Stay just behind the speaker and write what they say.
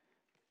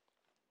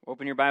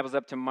Open your Bibles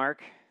up to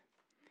Mark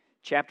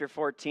chapter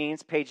 14.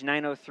 It's page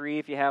 903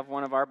 if you have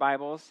one of our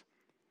Bibles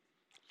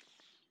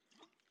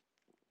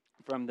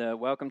from the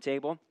welcome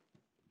table.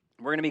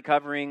 We're going to be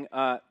covering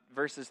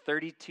verses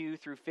 32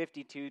 through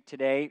 52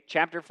 today.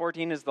 Chapter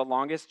 14 is the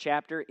longest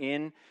chapter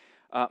in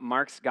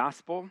Mark's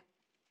gospel.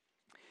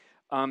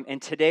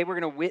 And today we're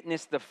going to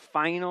witness the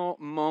final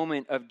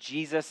moment of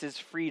Jesus'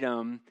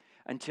 freedom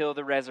until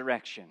the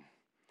resurrection.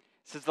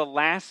 This is the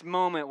last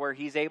moment where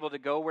he's able to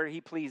go where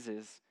he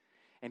pleases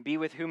and be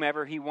with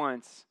whomever he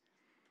wants.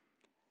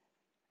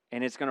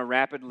 And it's going to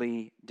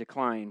rapidly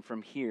decline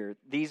from here.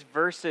 These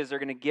verses are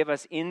going to give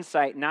us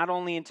insight not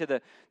only into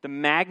the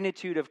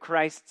magnitude of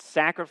Christ's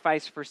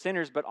sacrifice for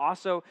sinners, but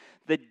also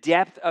the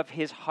depth of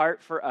his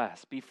heart for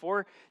us.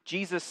 Before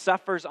Jesus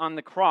suffers on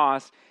the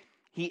cross,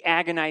 he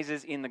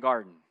agonizes in the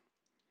garden.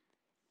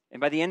 And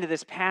by the end of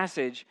this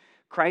passage,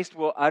 Christ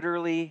will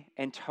utterly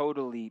and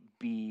totally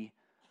be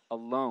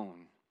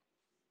alone.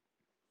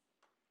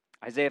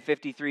 Isaiah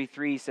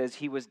 53:3 says,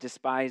 "He was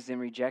despised and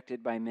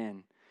rejected by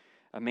men,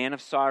 a man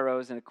of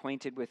sorrows and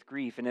acquainted with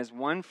grief. And as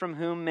one from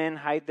whom men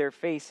hide their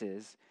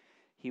faces,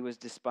 he was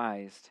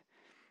despised,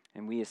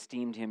 and we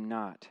esteemed him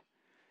not."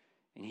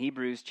 In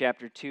Hebrews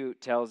chapter 2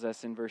 tells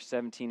us in verse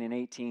 17 and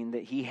 18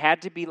 that he had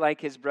to be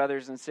like his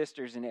brothers and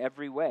sisters in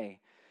every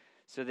way,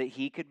 so that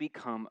he could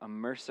become a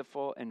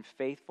merciful and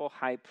faithful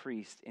high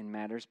priest in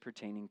matters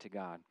pertaining to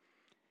God,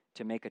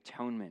 to make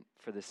atonement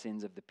for the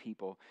sins of the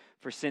people.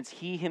 For since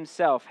he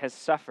himself has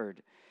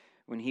suffered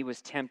when he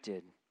was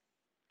tempted,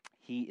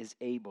 he is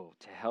able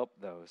to help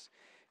those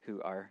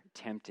who are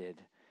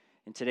tempted.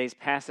 In today's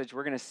passage,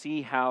 we're going to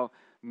see how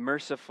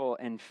merciful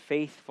and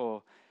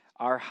faithful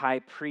our high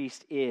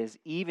priest is,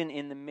 even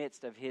in the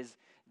midst of his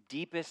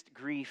deepest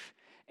grief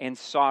and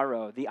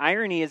sorrow. The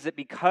irony is that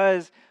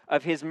because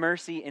of his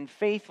mercy and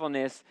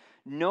faithfulness,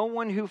 no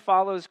one who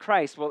follows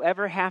Christ will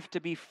ever have to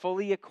be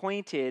fully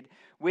acquainted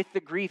with the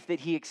grief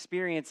that he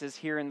experiences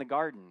here in the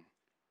garden.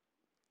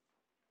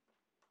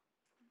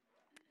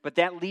 But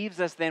that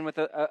leaves us then with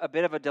a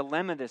bit of a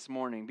dilemma this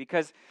morning,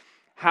 because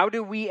how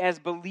do we as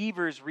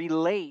believers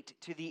relate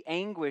to the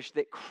anguish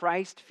that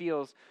Christ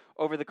feels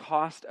over the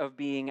cost of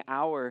being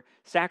our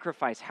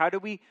sacrifice? How do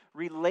we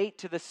relate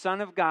to the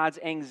Son of God's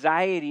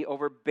anxiety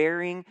over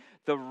bearing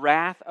the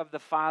wrath of the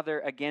Father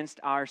against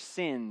our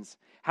sins?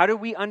 How do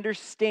we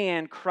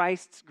understand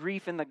Christ's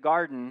grief in the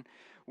garden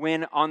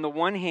when, on the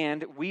one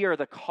hand, we are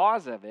the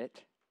cause of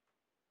it,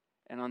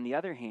 and on the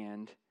other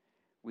hand,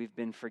 we've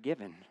been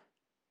forgiven?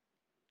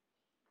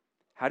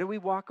 How do we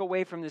walk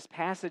away from this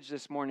passage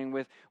this morning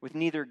with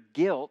neither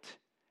guilt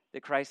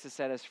that Christ has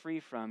set us free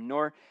from,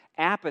 nor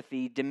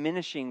apathy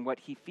diminishing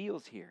what he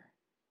feels here,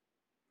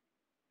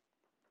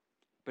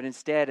 but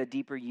instead a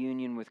deeper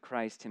union with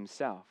Christ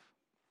himself?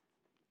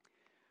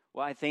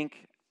 Well, I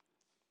think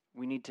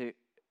we need to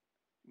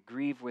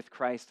grieve with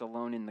Christ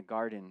alone in the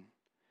garden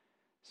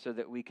so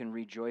that we can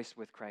rejoice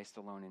with Christ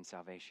alone in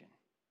salvation.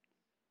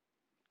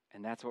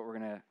 And that's what we're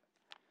going to,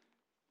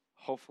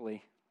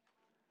 hopefully,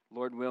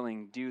 Lord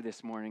willing, do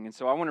this morning. And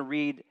so I want to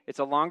read, it's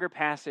a longer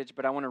passage,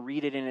 but I want to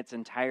read it in its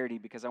entirety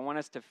because I want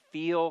us to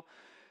feel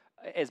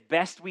as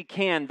best we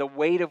can the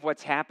weight of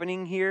what's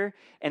happening here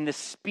and the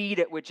speed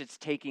at which it's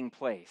taking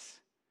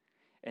place.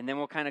 And then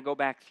we'll kind of go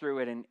back through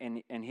it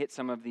and hit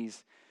some of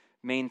these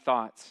main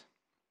thoughts.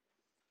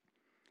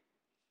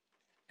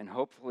 And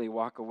hopefully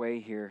walk away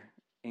here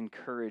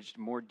encouraged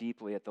more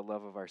deeply at the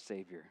love of our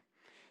Savior.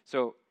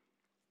 So,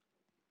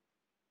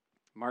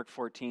 Mark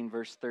 14,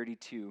 verse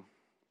 32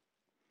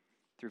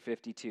 through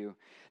 52.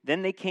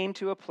 Then they came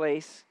to a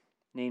place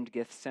named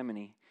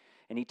Gethsemane,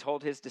 and he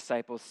told his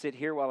disciples, "Sit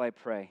here while I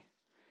pray."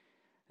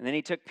 And then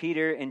he took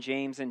Peter and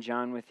James and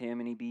John with him,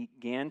 and he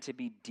began to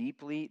be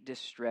deeply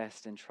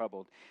distressed and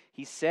troubled.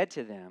 He said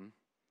to them,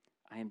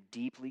 "I am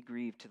deeply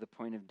grieved to the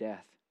point of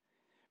death.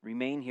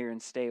 Remain here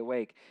and stay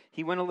awake."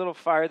 He went a little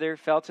farther,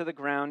 fell to the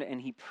ground,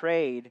 and he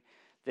prayed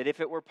that if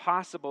it were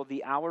possible,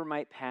 the hour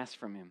might pass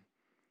from him.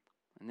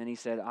 And then he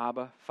said,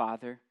 "Abba,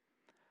 Father,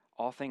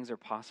 all things are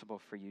possible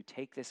for you.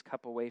 Take this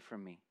cup away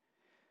from me.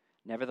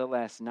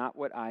 Nevertheless, not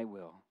what I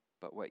will,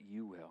 but what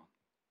you will."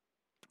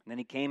 And then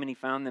he came and he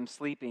found them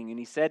sleeping, and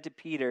he said to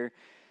Peter,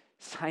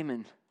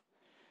 "Simon,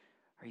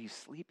 are you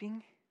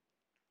sleeping?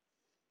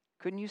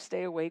 Couldn't you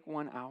stay awake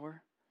 1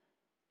 hour?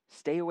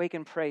 Stay awake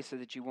and pray so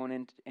that you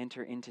won't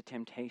enter into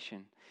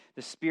temptation.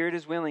 The spirit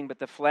is willing, but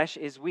the flesh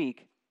is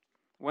weak."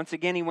 Once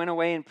again he went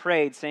away and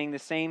prayed, saying the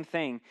same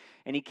thing.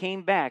 And he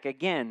came back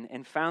again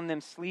and found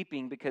them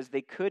sleeping because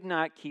they could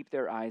not keep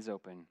their eyes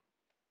open.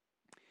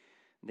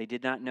 They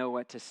did not know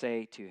what to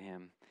say to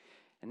him.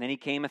 And then he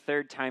came a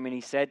third time and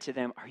he said to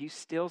them, "Are you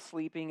still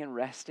sleeping and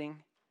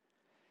resting?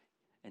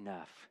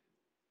 Enough.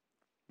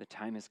 The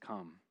time has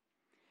come.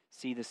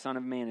 See, the Son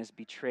of Man is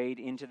betrayed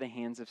into the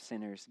hands of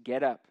sinners.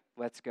 Get up,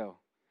 let's go.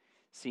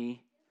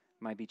 See,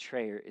 my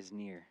betrayer is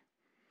near."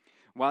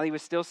 While he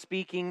was still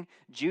speaking,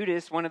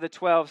 Judas, one of the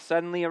 12,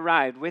 suddenly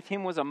arrived. With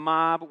him was a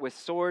mob with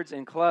swords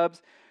and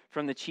clubs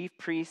from the chief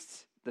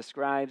priests, the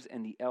scribes,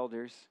 and the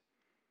elders.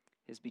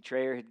 His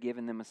betrayer had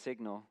given them a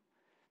signal.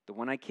 "The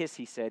one I kiss,"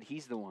 he said,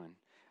 "he's the one.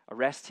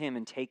 Arrest him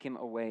and take him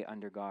away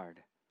under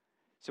guard."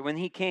 So when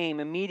he came,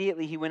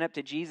 immediately he went up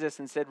to Jesus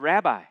and said,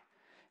 "Rabbi,"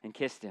 and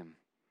kissed him.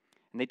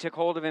 And they took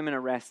hold of him and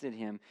arrested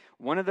him.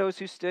 One of those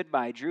who stood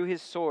by drew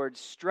his sword,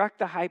 struck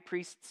the high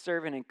priest's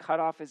servant, and cut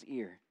off his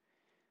ear.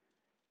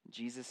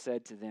 Jesus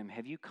said to them,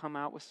 "Have you come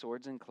out with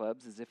swords and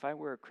clubs as if I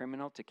were a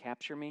criminal to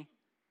capture me?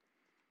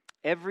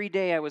 Every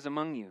day I was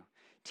among you,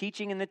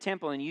 teaching in the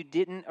temple, and you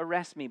didn't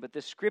arrest me, but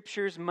the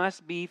scriptures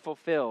must be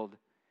fulfilled."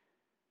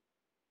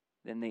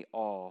 Then they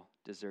all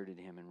deserted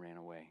him and ran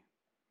away.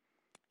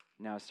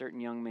 Now a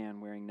certain young man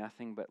wearing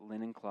nothing but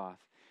linen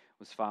cloth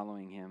was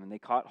following him, and they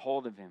caught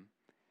hold of him.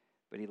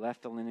 But he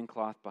left the linen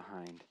cloth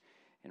behind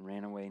and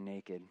ran away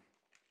naked.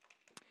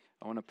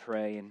 I want to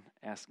pray and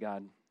ask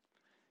God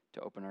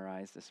to open our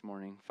eyes this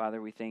morning.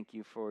 Father, we thank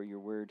you for your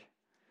word.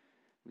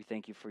 We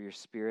thank you for your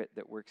Spirit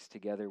that works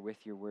together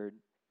with your word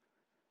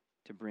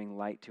to bring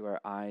light to our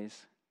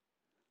eyes,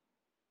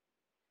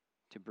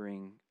 to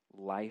bring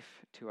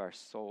life to our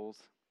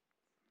souls.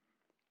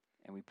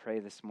 And we pray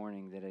this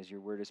morning that as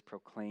your word is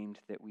proclaimed,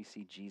 that we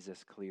see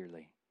Jesus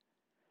clearly,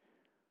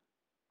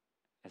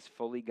 as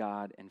fully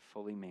God and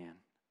fully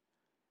man,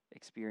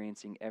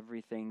 experiencing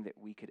everything that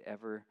we could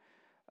ever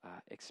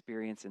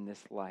experience in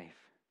this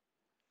life,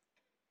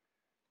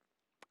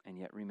 and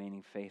yet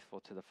remaining faithful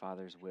to the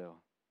Father's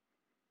will,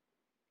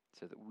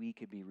 so that we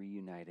could be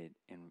reunited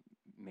and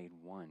made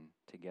one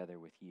together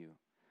with you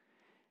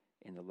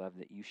in the love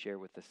that you share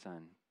with the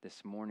Son.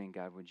 This morning,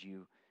 God, would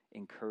you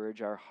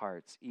encourage our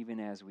hearts even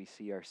as we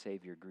see our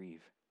Savior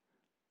grieve?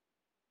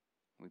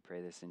 We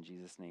pray this in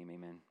Jesus' name,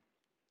 amen.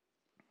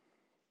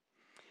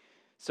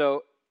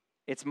 So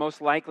it's most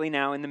likely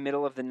now in the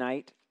middle of the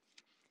night,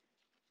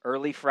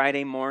 early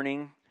Friday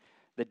morning,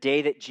 the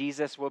day that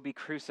Jesus will be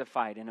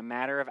crucified. In a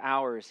matter of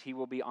hours, he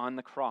will be on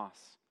the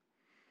cross.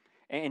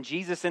 And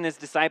Jesus and his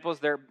disciples,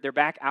 they're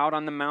back out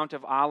on the Mount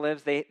of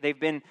Olives. They've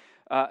been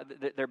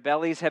their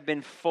bellies have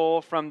been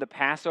full from the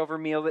Passover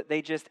meal that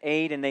they just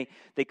ate, and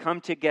they come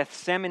to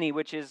Gethsemane,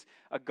 which is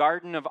a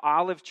garden of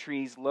olive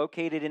trees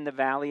located in the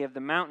valley of the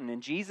mountain.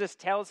 And Jesus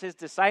tells his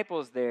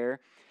disciples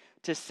there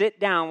to sit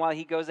down while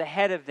he goes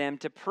ahead of them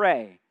to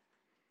pray.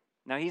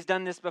 Now, he's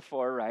done this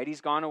before, right?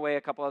 He's gone away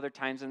a couple other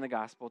times in the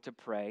gospel to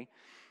pray.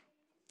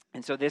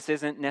 And so this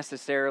isn't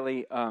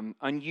necessarily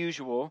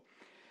unusual.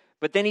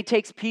 But then he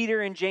takes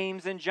Peter and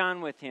James and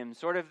John with him,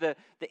 sort of the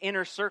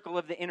inner circle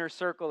of the inner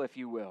circle, if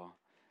you will.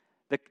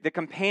 The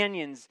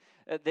companions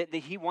that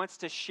he wants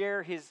to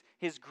share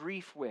his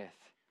grief with.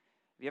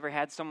 Have you ever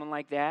had someone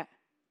like that?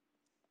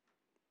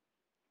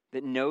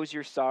 That knows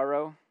your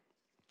sorrow?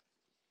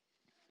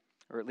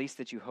 Or at least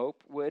that you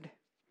hope would?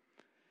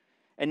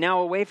 And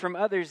now away from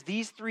others,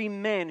 these three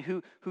men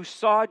who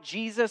saw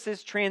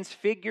Jesus'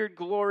 transfigured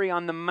glory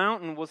on the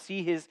mountain will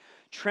see his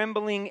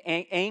trembling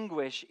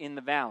anguish in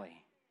the valley.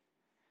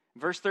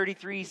 Verse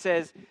 33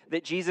 says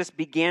that Jesus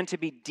began to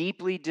be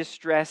deeply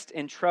distressed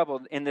and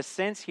troubled. And the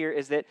sense here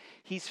is that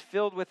he's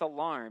filled with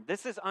alarm.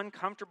 This is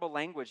uncomfortable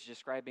language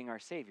describing our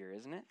Savior,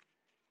 isn't it?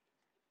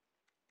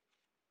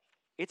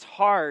 It's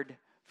hard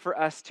for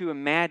us to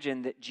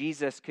imagine that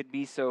Jesus could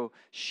be so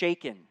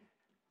shaken,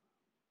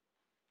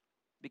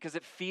 because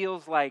it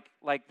feels like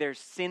there's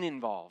sin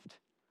involved,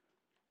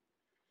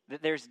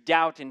 that there's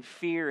doubt and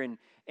fear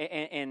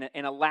and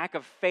a lack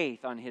of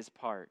faith on his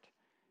part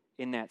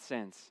in that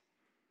sense.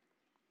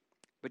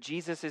 But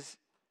Jesus is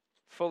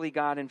fully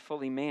God and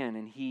fully man,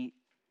 and he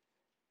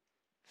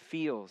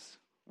feels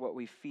what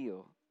we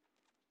feel.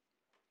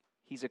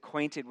 He's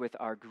acquainted with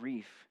our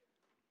grief,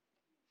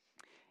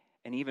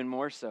 and even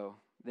more so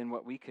than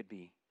what we could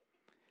be.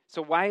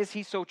 So why is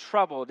he so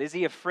troubled? Is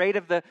he afraid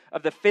of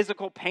the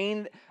physical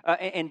pain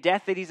and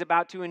death that he's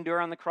about to endure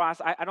on the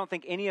cross? I don't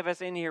think any of us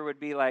in here would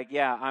be like,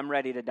 yeah, I'm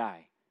ready to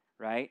die,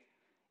 right?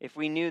 If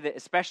we knew that,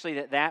 especially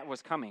that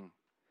was coming,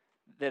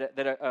 that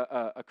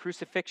a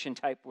crucifixion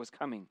type was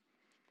coming.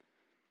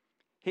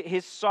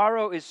 His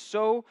sorrow is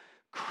so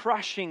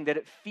crushing that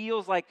it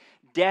feels like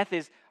death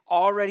is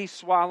already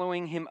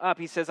swallowing him up.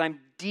 He says, "I'm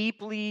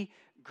deeply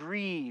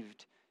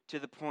grieved to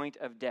the point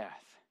of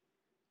death."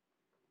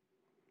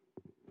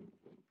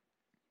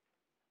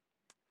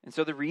 And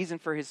so the reason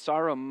for his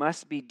sorrow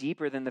must be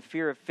deeper than the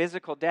fear of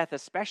physical death,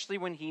 especially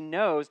when he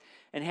knows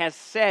and has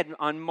said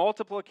on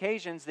multiple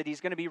occasions that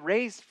he's going to be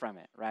raised from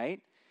it,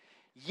 right?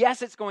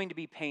 Yes, it's going to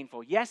be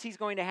painful. Yes, he's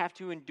going to have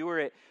to endure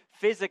it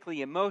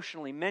physically,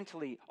 emotionally,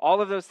 mentally,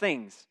 all of those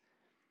things.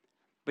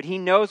 But he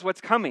knows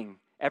what's coming.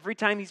 Every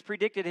time he's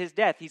predicted his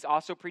death, he's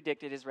also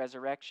predicted his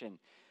resurrection.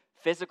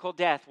 Physical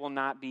death will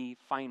not be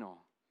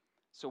final.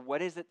 So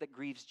what is it that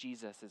grieves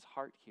Jesus'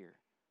 heart here?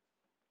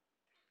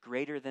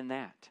 Greater than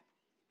that.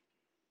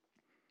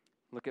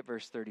 Look at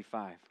verse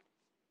 35.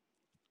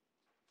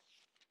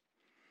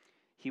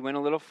 He went a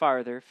little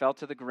farther, fell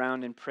to the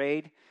ground, and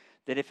prayed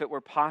that if it were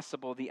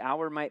possible, the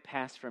hour might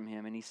pass from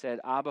him. And he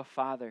said, "Abba,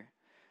 Father,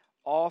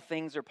 all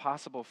things are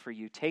possible for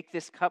you. Take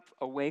this cup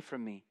away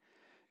from me.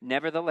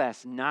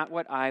 Nevertheless, not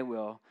what I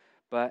will,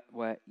 but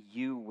what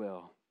you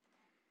will."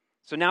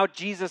 So now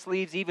Jesus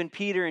leaves even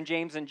Peter and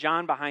James and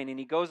John behind, and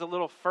he goes a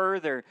little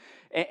further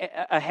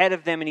ahead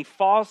of them, and he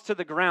falls to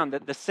the ground.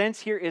 The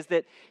sense here is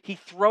that he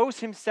throws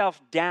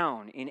himself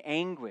down in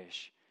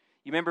anguish.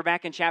 You remember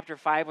back in chapter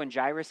 5 when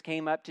Jairus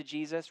came up to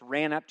Jesus,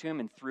 ran up to him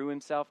and threw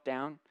himself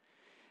down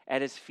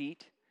at his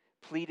feet,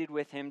 pleaded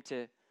with him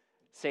to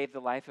save the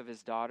life of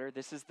his daughter.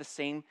 This is the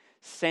same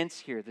sense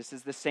here. This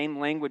is the same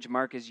language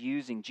Mark is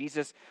using.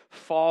 Jesus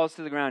falls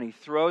to the ground. He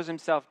throws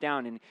himself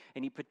down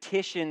and he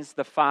petitions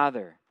the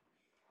Father.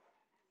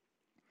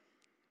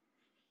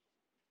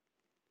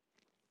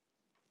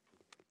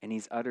 And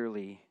he's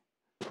utterly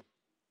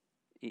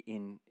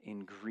in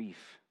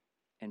grief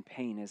and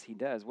pain as he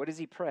does. What does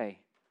he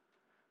pray?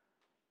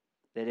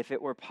 That if it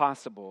were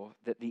possible,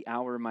 that the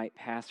hour might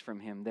pass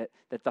from him,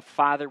 that the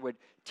Father would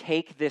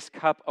take this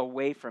cup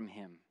away from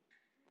him.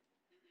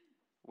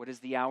 What is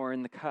the hour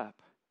in the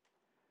cup?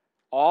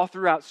 All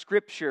throughout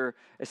Scripture,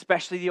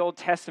 especially the Old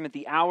Testament,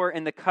 the hour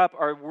and the cup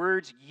are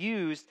words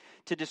used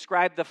to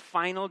describe the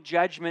final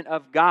judgment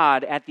of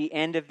God at the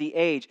end of the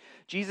age.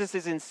 Jesus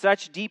is in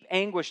such deep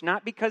anguish,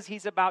 not because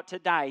he's about to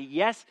die.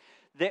 Yes,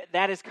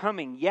 that is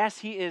coming. Yes,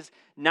 he is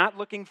not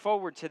looking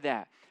forward to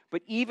that.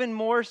 But even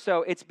more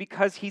so, it's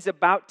because he's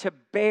about to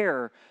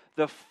bear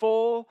the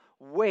full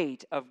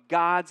weight of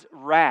God's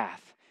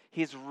wrath,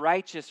 his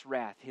righteous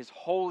wrath, his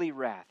holy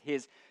wrath,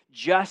 his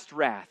just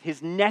wrath,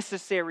 his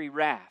necessary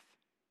wrath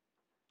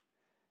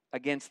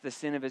against the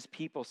sin of his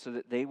people so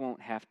that they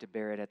won't have to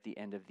bear it at the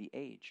end of the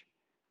age.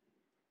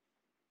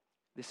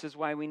 This is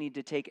why we need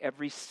to take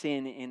every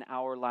sin in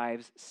our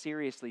lives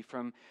seriously,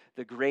 from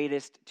the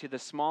greatest to the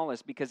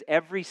smallest, because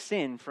every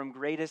sin from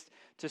greatest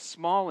to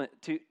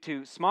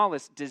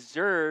smallest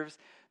deserves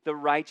the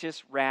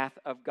righteous wrath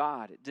of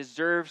God. It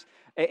deserves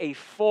a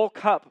full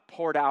cup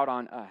poured out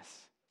on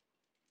us.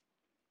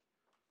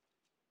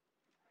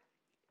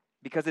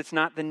 Because it's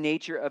not the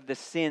nature of the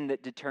sin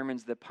that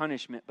determines the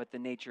punishment, but the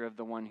nature of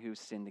the one who's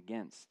sinned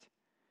against.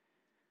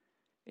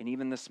 And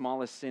even the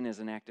smallest sin is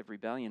an act of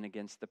rebellion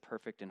against the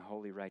perfect and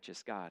holy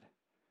righteous God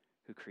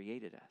who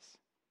created us.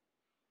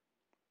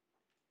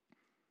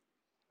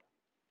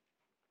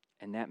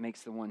 And that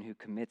makes the one who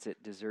commits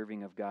it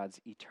deserving of God's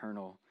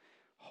eternal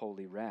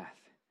holy wrath.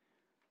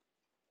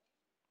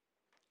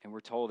 And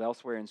we're told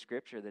elsewhere in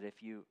Scripture that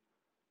if you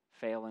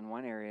fail in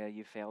one area,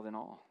 you failed in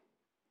all.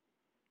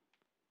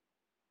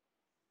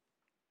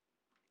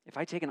 If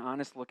I take an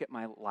honest look at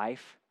my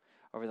life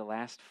over the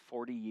last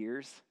 40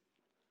 years,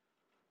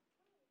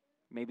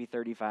 maybe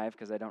 35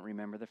 because I don't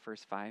remember the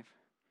first 5,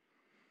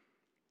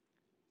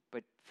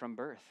 but from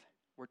birth,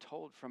 we're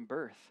told from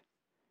birth,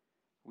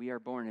 we are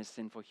born as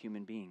sinful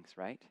human beings,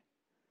 right?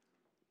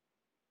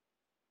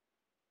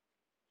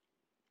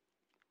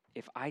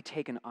 If I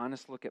take an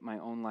honest look at my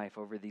own life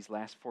over these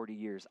last 40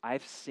 years,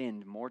 I've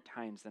sinned more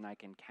times than I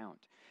can count.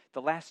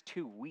 The last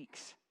 2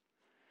 weeks,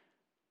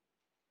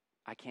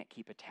 I can't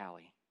keep a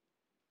tally.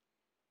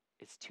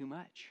 It's too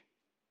much.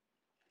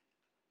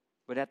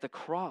 But at the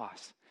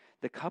cross,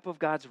 the cup of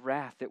God's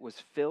wrath that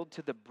was filled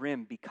to the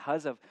brim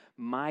because of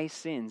my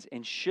sins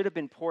and should have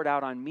been poured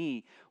out on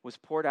me was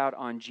poured out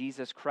on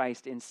Jesus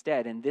Christ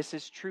instead. And this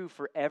is true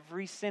for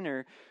every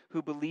sinner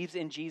who believes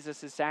in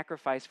Jesus'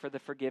 sacrifice for the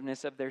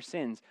forgiveness of their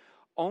sins.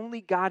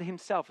 Only God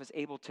himself is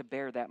able to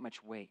bear that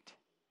much weight.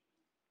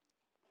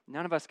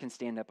 None of us can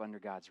stand up under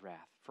God's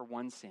wrath for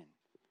one sin.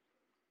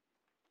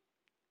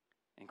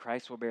 And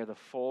Christ will bear the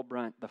full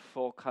brunt, the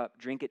full cup,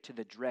 drink it to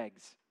the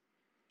dregs,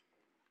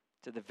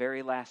 to the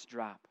very last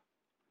drop,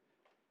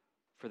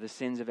 for the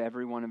sins of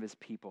every one of his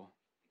people.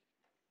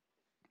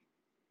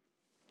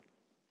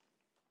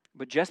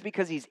 But just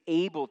because he's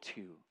able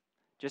to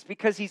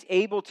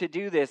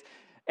do this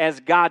as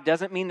God,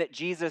 doesn't mean that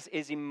Jesus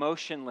is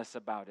emotionless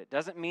about it.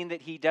 Doesn't mean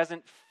that he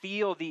doesn't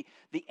feel the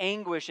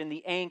anguish and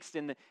the angst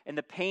and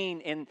the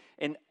pain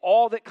and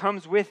all that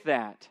comes with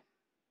that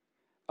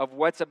of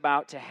what's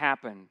about to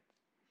happen.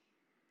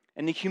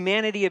 And the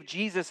humanity of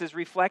Jesus is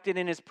reflected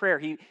in his prayer.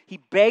 He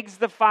begs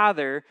the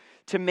Father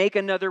to make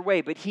another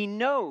way, but he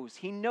knows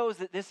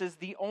that this is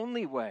the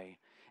only way.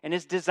 And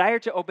his desire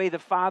to obey the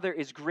Father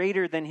is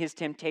greater than his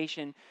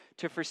temptation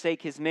to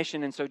forsake his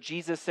mission. And so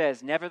Jesus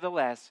says,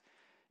 nevertheless,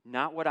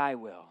 not what I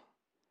will,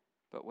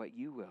 but what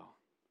you will.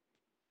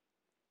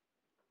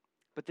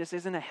 But this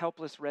isn't a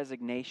helpless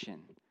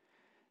resignation.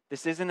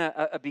 This isn't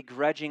a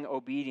begrudging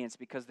obedience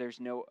because there's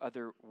no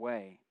other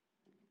way.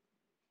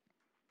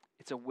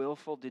 It's a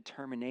willful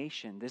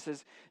determination.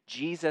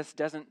 Jesus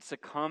doesn't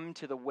succumb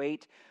to the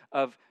weight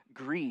of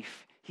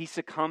grief. He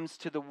succumbs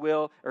to the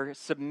will, or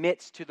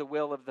submits to the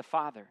will of the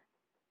Father.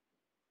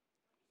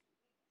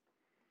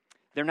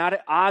 They're not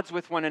at odds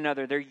with one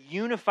another. They're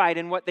unified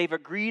in what they've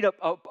agreed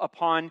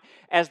upon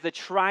as the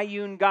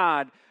triune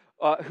God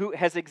who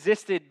has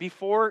existed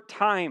before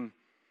time.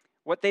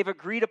 What they've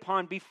agreed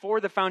upon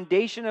before the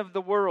foundation of the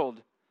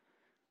world.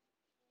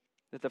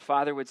 That the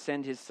Father would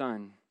send his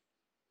Son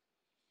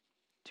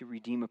to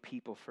redeem a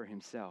people for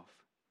himself.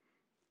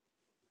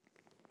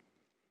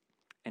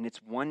 And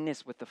it's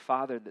oneness with the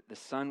Father that the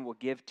Son will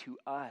give to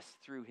us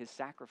through his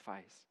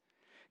sacrifice.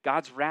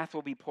 God's wrath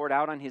will be poured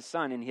out on his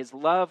Son, and his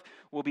love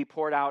will be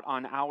poured out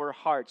on our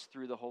hearts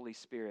through the Holy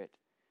Spirit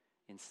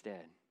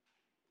instead.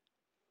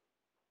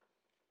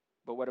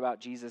 But what about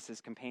Jesus'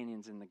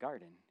 companions in the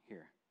garden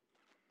here?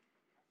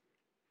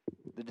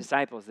 The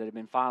disciples that have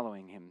been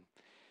following him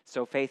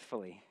so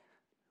faithfully,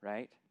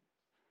 right?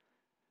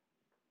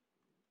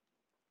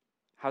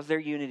 How's their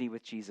unity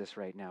with Jesus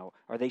right now?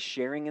 Are they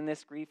sharing in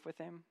this grief with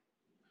him?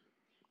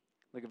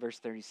 Look at verse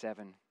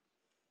 37.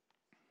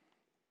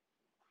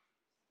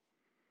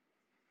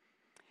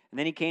 And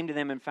then he came to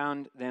them and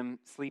found them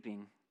sleeping.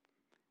 And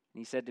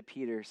he said to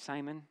Peter,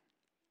 Simon,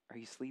 are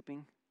you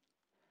sleeping?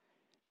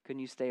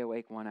 Couldn't you stay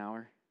awake 1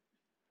 hour?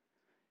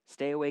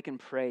 Stay awake and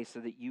pray so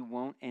that you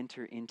won't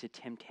enter into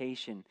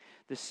temptation.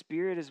 The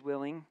spirit is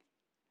willing,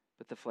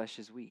 but the flesh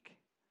is weak.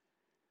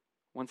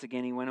 Once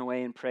again, he went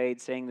away and prayed,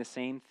 saying the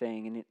same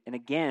thing. And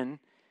again,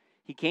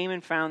 he came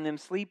and found them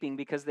sleeping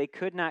because they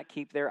could not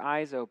keep their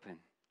eyes open.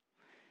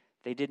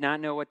 They did not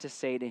know what to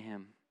say to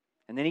him.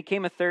 And then he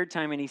came a third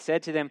time and he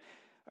said to them,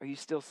 are you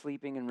still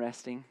sleeping and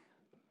resting?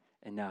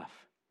 Enough.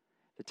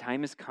 The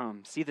time has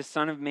come. See, the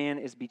Son of Man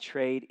is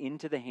betrayed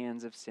into the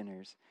hands of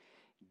sinners.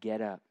 Get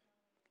up.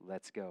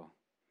 Let's go.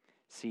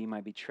 See,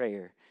 my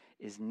betrayer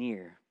is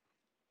near.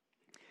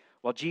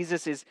 While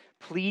Jesus is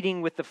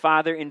pleading with the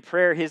Father in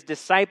prayer, his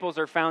disciples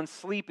are found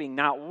sleeping,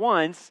 not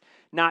once,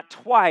 not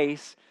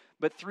twice,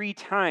 but 3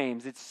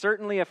 times. It's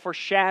certainly a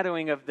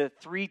foreshadowing of the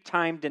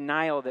 3-time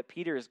denial that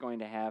Peter is going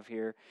to have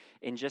here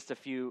in just a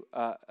few,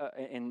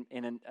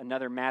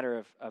 another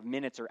matter of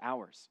minutes or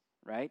hours,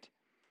 right?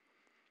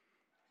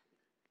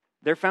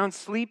 They're found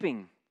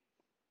sleeping.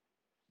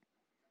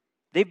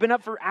 They've been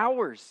up for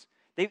hours.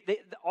 They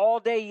all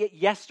day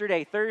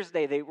yesterday,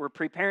 Thursday, they were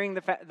preparing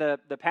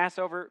the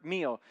Passover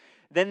meal.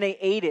 Then they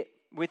ate it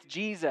with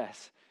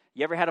Jesus.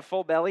 You ever had a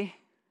full belly?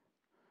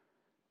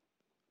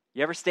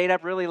 You ever stayed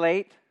up really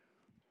late?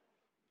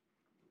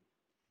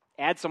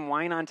 Add some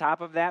wine on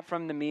top of that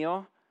from the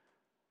meal.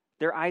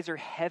 Their eyes are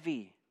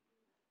heavy.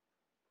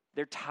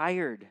 They're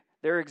tired.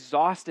 They're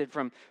exhausted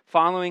from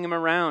following him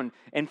around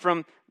and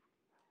from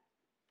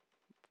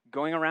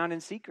going around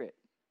in secret,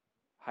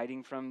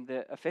 hiding from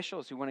the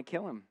officials who want to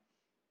kill him.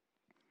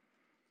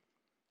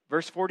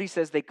 Verse 40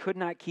 says they could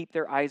not keep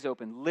their eyes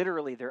open.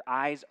 Literally, their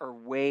eyes are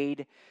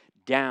weighed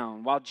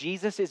down. While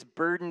Jesus is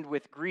burdened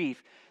with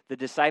grief, the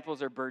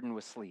disciples are burdened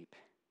with sleep.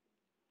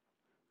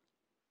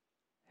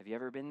 Have you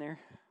ever been there?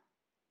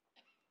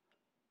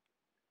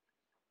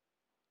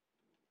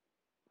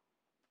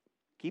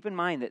 Keep in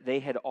mind that they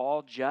had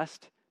all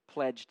just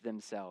pledged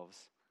themselves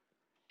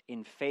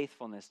in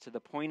faithfulness to the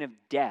point of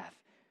death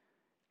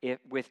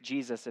with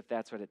Jesus, if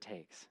that's what it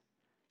takes.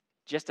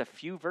 Just a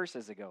few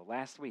verses ago,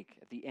 last week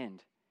at the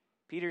end,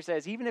 Peter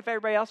says, even if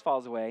everybody else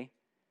falls away,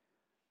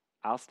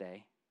 I'll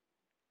stay.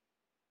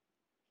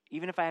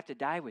 Even if I have to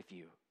die with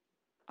you,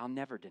 I'll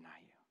never deny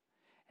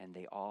you. And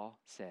they all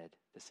said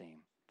the same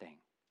thing.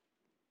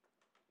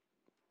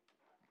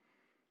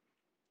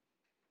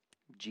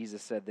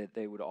 Jesus said that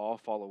they would all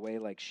fall away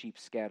like sheep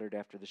scattered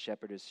after the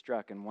shepherd is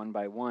struck. And one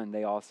by one,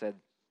 they all said,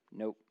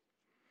 nope,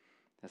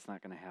 that's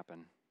not going to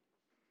happen.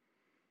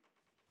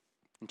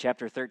 In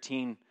chapter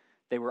 13,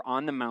 they were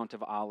on the Mount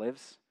of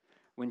Olives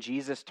when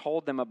Jesus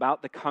told them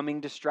about the coming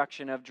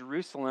destruction of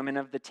Jerusalem and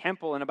of the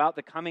temple and about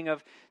the coming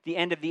of the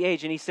end of the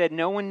age. And he said,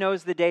 no one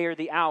knows the day or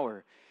the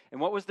hour. And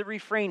what was the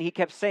refrain he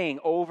kept saying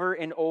over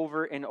and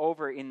over and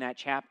over in that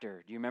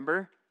chapter? Do you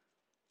remember?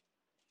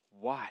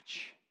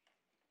 Watch.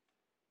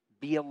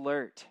 Be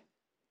alert.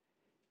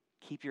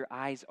 Keep your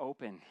eyes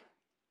open.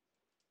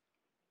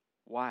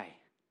 Why?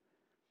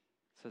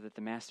 So that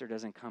the master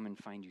doesn't come and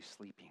find you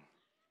sleeping.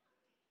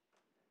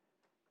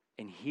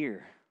 And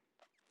here,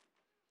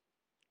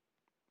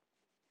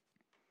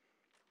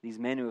 these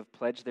men who have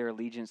pledged their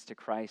allegiance to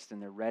Christ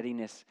and their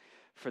readiness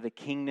for the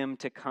kingdom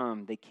to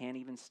come, they can't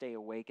even stay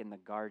awake in the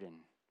garden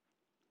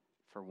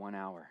for 1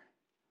 hour.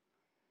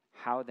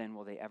 How then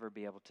will they ever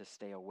be able to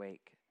stay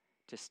awake,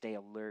 to stay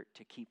alert,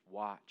 to keep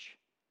watch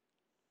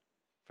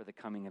for the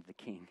coming of the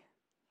King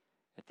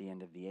at the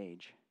end of the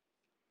age?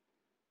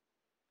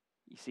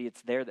 You see,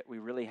 it's there that we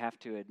really have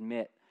to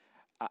admit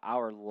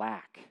our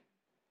lack,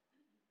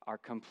 our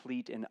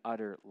complete and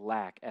utter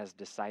lack as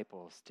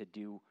disciples to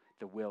do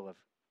the will of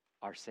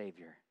our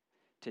Savior,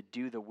 to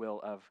do the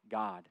will of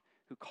God,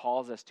 who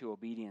calls us to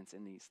obedience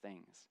in these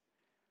things.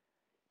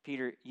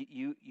 Peter,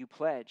 you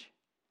pledge.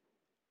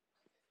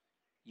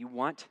 You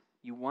want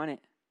it.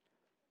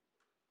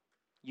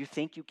 You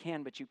think you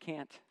can, but you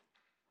can't.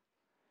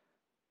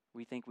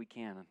 We think we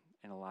can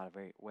in a lot of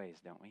ways,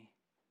 don't we?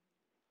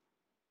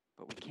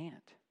 But we can't.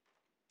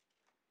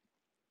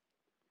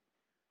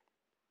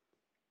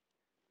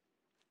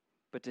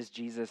 But does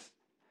Jesus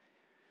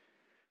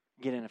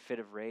get in a fit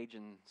of rage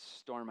and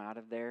storm out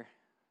of there?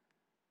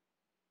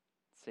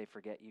 Say,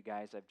 forget you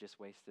guys, I've just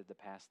wasted the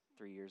past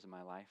 3 years of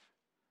my life?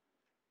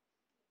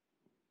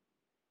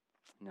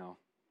 No.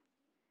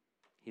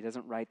 He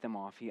doesn't write them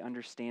off. He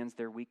understands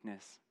their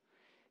weakness.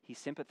 He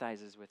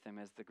sympathizes with them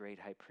as the great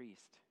high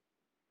priest.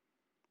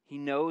 He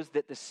knows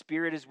that the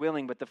spirit is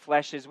willing, but the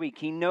flesh is weak.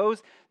 He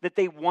knows that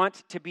they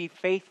want to be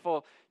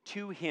faithful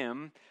to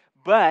him,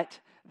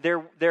 but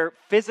their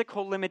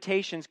physical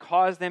limitations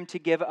cause them to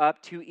give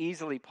up too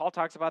easily. Paul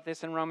talks about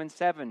this in Romans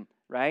 7,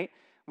 right?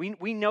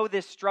 We know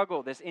this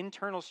struggle, this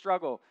internal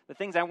struggle. The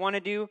things I want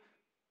to do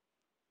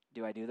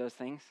I do those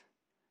things?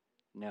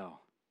 No.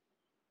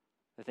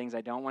 The things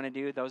I don't want to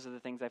do, those are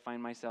the things I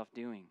find myself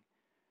doing.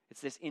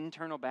 It's this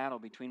internal battle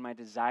between my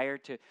desire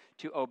to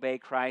obey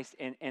Christ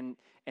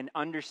and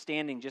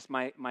understanding just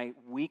my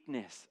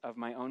weakness of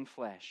my own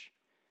flesh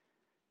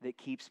that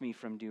keeps me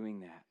from doing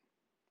that.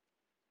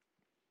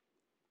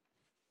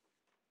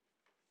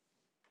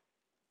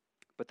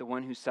 But the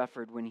one who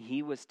suffered when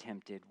he was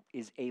tempted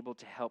is able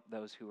to help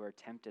those who are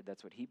tempted.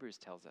 That's what Hebrews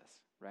tells us,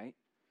 right?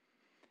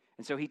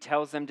 And so he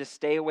tells them to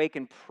stay awake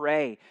and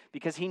pray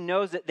because he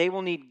knows that they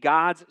will need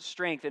God's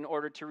strength in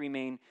order to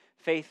remain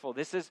faithful.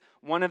 This is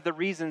one of the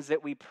reasons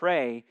that we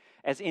pray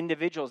as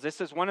individuals.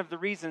 This is one of the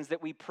reasons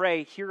that we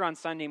pray here on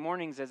Sunday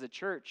mornings as a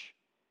church.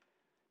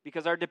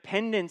 Because our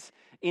dependence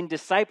in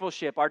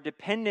discipleship, our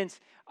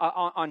dependence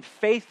on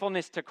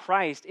faithfulness to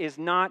Christ is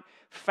not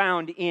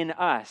found in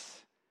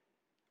us.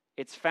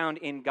 It's found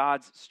in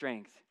God's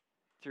strength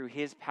through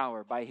his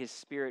power by his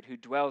Spirit who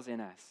dwells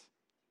in us.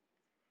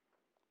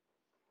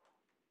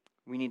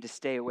 We need to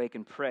stay awake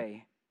and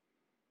pray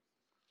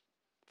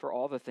for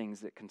all the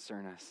things that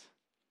concern us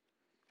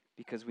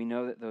because we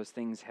know that those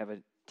things have a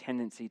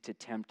tendency to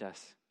tempt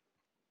us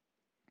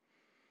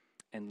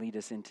and lead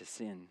us into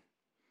sin.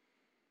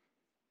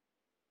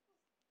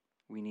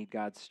 We need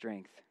God's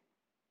strength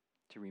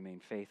to remain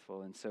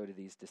faithful, and so do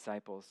these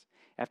disciples.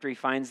 After he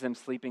finds them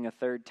sleeping a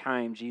third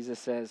time, Jesus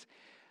says,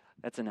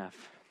 "That's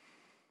enough.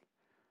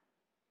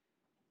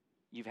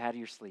 You've had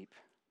your sleep.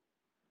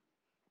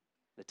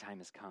 The time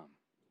has come.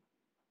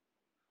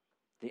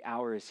 The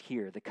hour is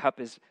here. The cup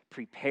is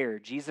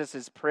prepared."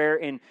 Jesus' prayer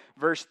in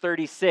verse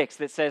 36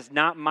 that says,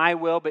 "Not my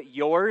will, but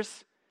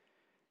yours,"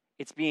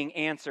 it's being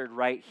answered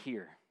right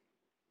here.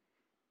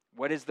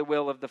 What is the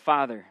will of the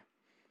Father?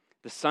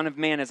 The Son of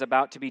Man is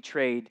about to be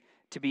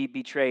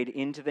betrayed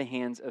into the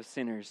hands of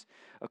sinners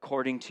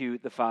according to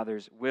the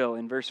Father's will.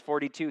 In verse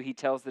 42, he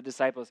tells the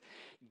disciples,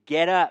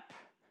 "Get up.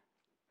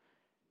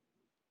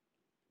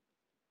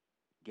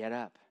 Get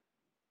up.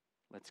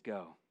 Let's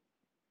go.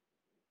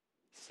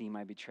 See,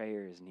 my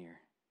betrayer is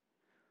near."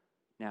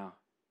 Now,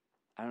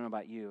 I don't know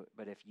about you,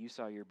 but if you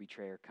saw your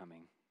betrayer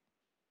coming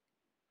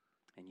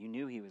and you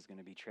knew he was going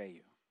to betray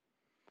you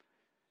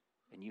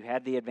and you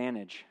had the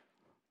advantage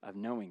of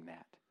knowing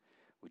that,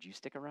 would you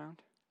stick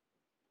around?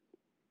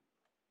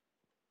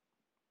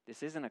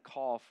 This isn't a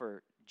call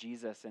for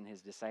Jesus and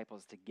his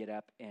disciples to get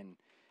up and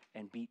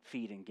beat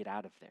feet and get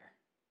out of there.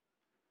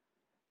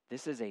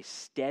 This is a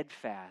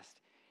steadfast,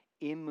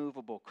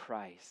 immovable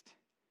Christ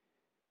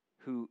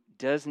who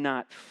does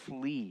not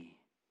flee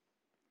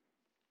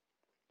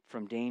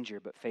from danger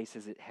but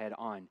faces it head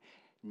on.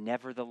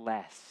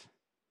 Nevertheless,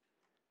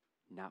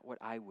 not what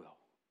I will,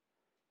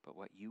 but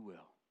what you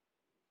will.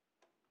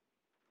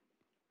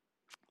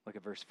 Look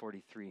at verse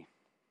 43.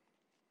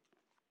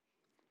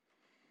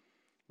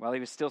 While he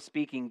was still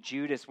speaking,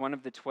 Judas, one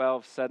of the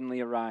 12,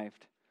 suddenly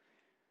arrived.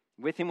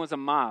 With him was a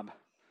mob,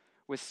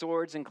 with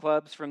swords and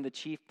clubs from the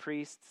chief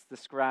priests, the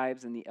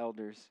scribes, and the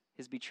elders.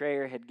 His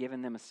betrayer had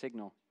given them a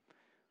signal.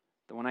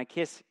 "The one I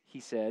kiss," he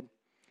said,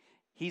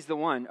 "he's the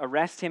one.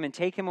 Arrest him and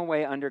take him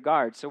away under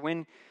guard." So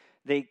when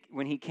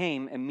he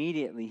came,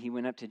 immediately he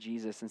went up to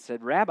Jesus and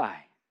said,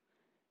 "Rabbi,"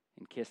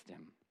 and kissed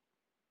him.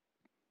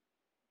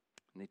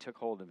 And they took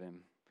hold of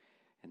him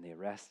and they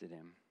arrested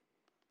him.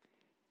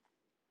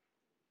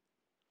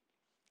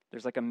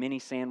 There's like a mini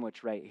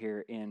sandwich right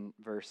here in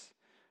verse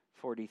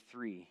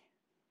 43.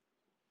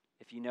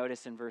 If you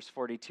notice in verse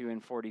 42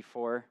 and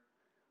 44,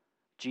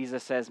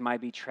 Jesus says, "My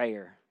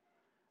betrayer."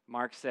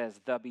 Mark says,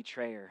 "the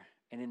betrayer."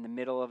 And in the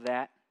middle of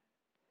that,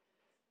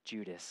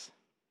 Judas,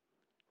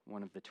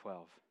 one of the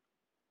 12.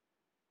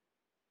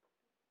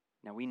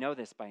 Now, we know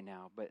this by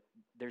now, but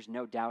there's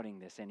no doubting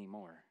this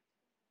anymore,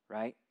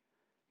 right?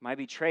 My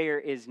betrayer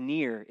is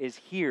near, is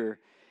here.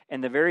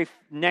 And the very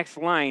next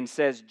line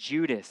says,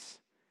 Judas,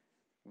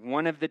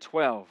 one of the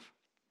 12.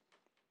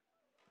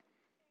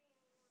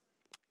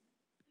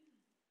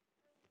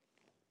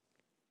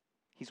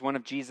 He's one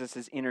of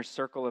Jesus' inner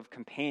circle of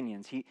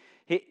companions.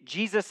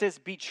 Jesus'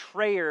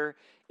 betrayer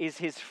is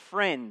his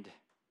friend.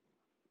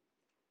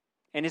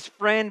 And his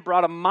friend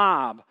brought a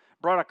mob,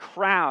 brought a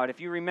crowd. If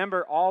you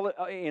remember,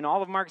 in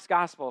all of Mark's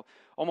gospel,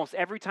 almost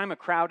every time a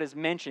crowd is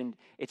mentioned,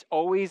 it's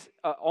always,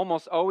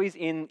 almost always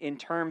in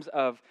terms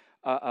of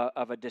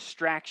a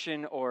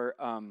distraction or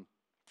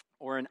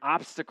an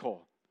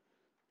obstacle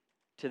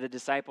to the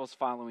disciples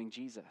following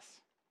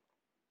Jesus.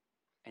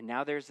 And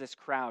now there's this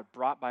crowd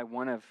brought by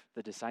one of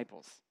the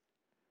disciples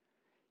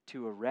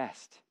to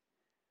arrest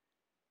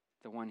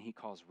the one he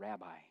calls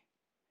Rabbi,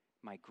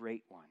 my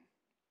great one.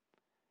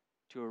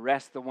 To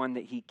arrest the one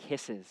that he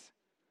kisses.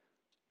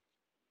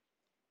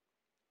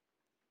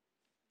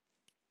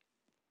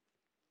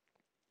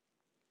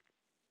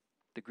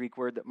 The The Greek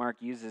word that Mark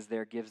uses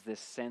there gives this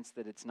sense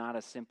that it's not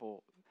a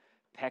simple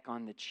peck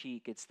on the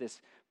cheek. It's this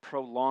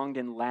prolonged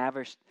and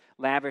lavish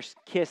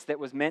kiss that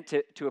was meant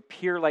to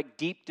appear like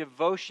deep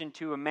devotion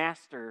to a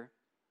master.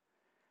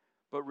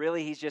 But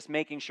really, he's just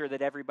making sure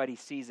that everybody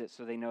sees it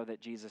so they know that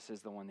Jesus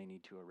is the one they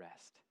need to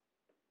arrest.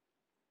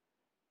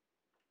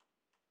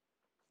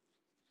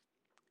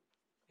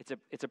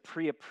 It's a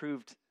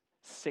pre-approved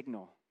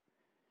signal.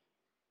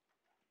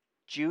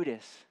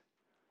 Judas,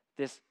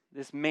 this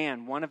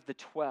man, one of the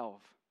 12,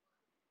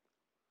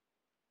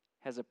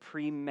 has a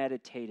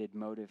premeditated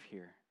motive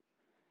here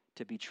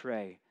to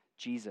betray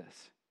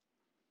Jesus.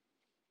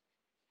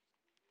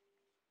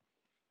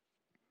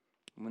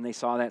 When they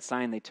saw that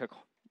sign, they took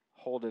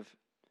hold of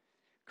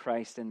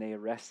Christ and they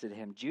arrested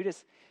him.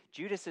 Judas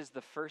is the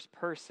first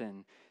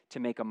person to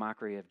make a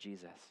mockery of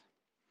Jesus.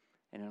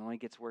 And it only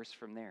gets worse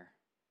from there.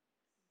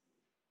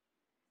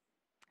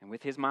 And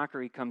with his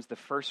mockery comes the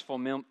first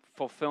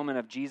fulfillment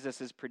of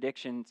Jesus'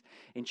 predictions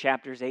in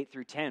chapters 8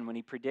 through 10 when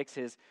he predicts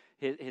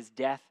his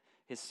death,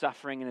 his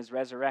suffering, and his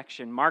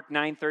resurrection. Mark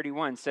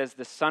 9:31 says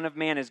the Son of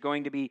Man is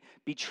going to be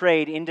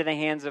betrayed into the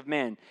hands of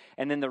men.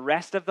 And then the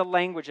rest of the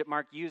language that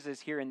Mark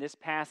uses here in this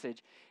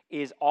passage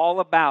is all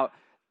about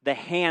the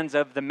hands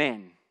of the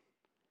men.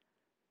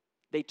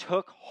 They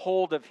took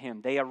hold of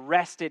him. They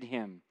arrested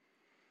him.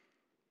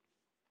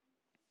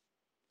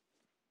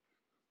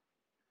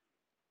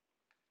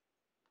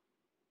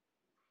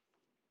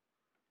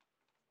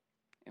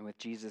 And with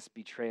Jesus'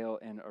 betrayal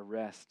and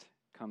arrest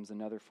comes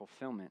another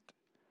fulfillment.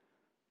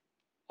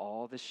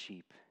 All the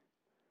sheep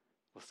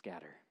will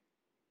scatter.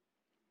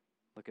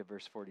 Look at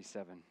verse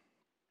 47.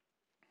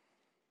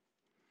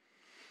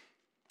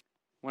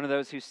 One of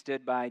those who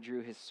stood by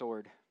drew his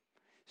sword,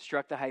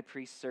 struck the high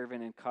priest's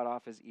servant, and cut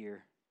off his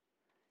ear.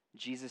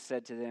 Jesus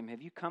said to them,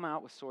 "Have you come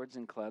out with swords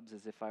and clubs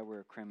as if I were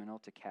a criminal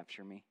to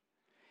capture me?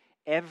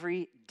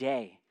 Every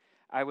day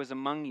I was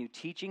among you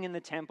teaching in the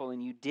temple,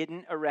 and you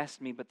didn't arrest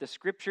me, but the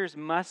scriptures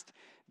must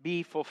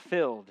be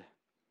fulfilled."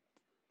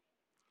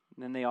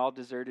 And then they all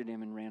deserted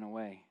him and ran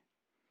away.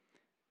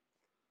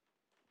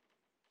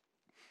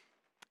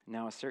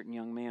 Now a certain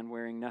young man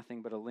wearing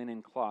nothing but a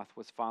linen cloth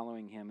was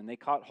following him, and they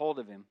caught hold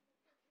of him.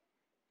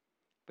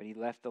 But he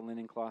left the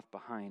linen cloth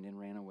behind and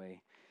ran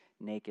away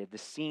naked. The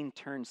scene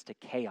turns to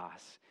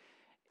chaos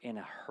in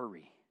a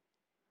hurry.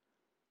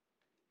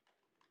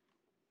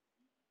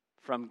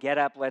 From get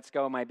up, let's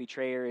go, my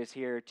betrayer is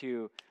here,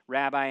 to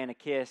rabbi and a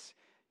kiss,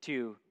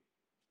 to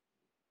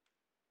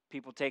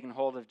people taking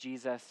hold of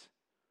Jesus.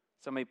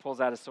 Somebody pulls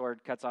out a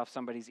sword, cuts off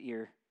somebody's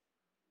ear.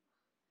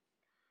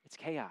 It's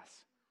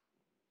chaos.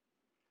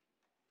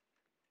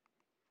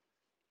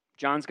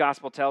 John's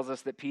gospel tells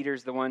us that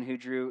Peter's the one who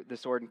drew the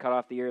sword and cut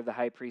off the ear of the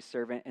high priest's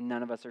servant, and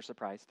none of us are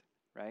surprised,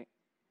 right?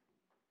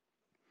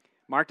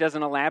 Mark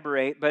doesn't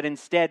elaborate, but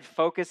instead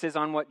focuses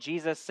on what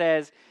Jesus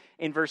says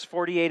in verse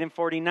 48 and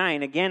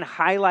 49, again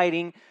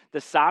highlighting the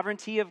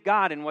sovereignty of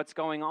God and what's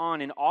going on,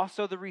 and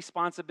also the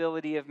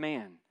responsibility of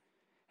man,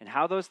 and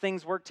how those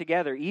things work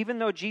together. Even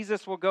though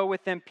Jesus will go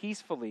with them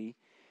peacefully,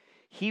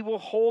 he will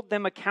hold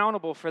them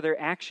accountable for their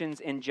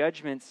actions and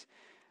judgments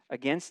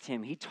against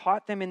him. He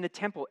taught them in the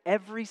temple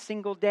every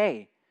single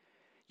day.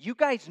 You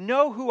guys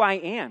know who I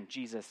am,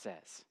 Jesus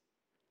says.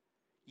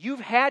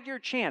 You've had your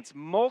chance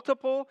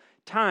multiple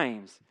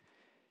times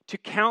to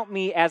count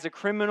me as a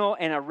criminal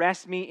and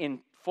arrest me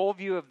in full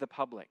view of the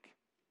public.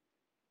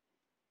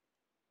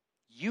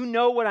 You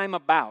know what I'm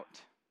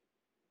about.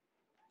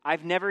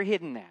 I've never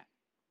hidden that.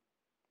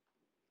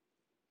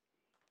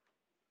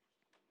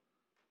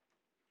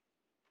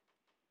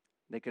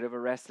 They could have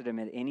arrested him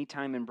at any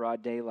time in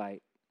broad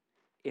daylight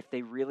if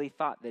they really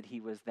thought that he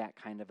was that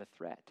kind of a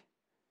threat.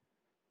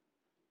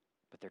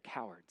 But they're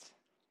cowards.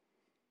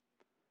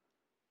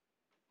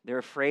 They're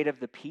afraid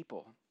of the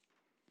people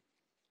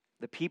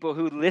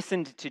who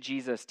listened to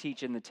Jesus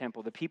teach in the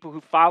temple, the people who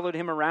followed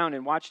him around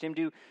and watched him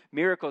do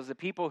miracles, the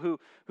people who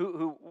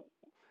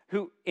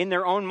in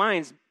their own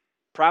minds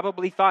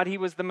probably thought he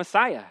was the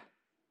Messiah.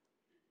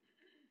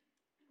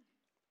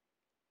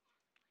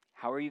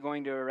 How are you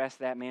going to arrest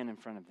that man in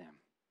front of them?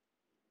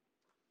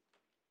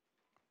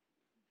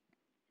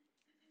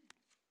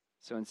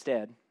 So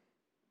instead,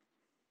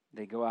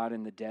 they go out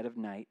in the dead of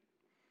night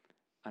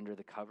under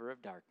the cover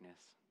of darkness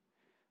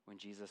when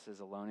Jesus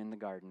is alone in the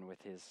garden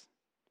with his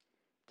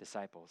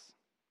disciples,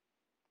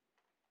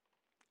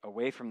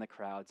 away from the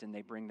crowds, and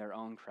they bring their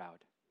own crowd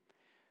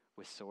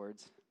with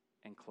swords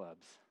and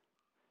clubs,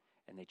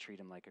 and they treat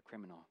him like a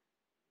criminal.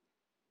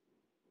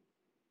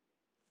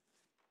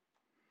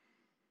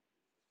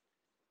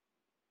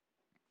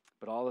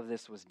 But all of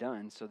this was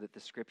done so that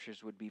the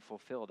scriptures would be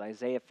fulfilled.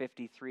 Isaiah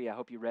 53, I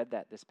hope you read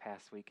that this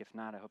past week. If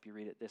not, I hope you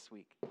read it this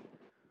week.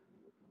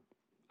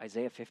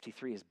 Isaiah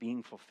 53 is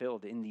being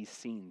fulfilled in these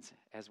scenes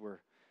as we're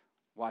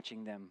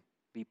watching them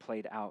be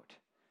played out.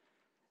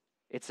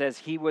 It says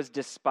he was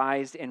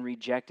despised and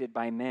rejected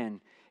by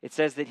men. It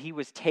says that he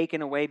was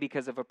taken away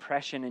because of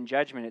oppression and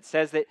judgment. It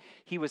says that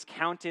he was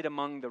counted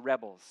among the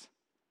rebels.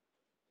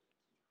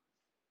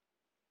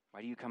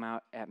 Why do you come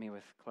out at me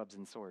with clubs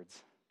and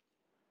swords?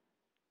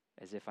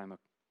 as if I'm a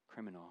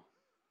criminal,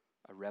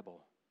 a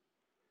rebel,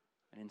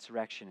 an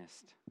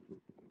insurrectionist,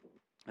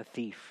 a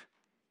thief.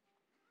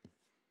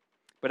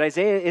 But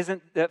Isaiah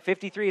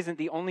 53 isn't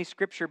the only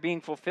scripture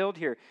being fulfilled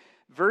here.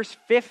 Verse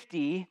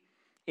 50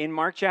 in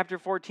Mark chapter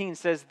 14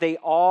 says, they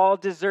all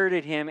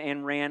deserted him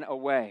and ran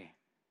away.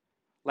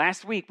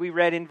 Last week we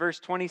read in verse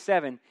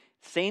 27,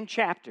 same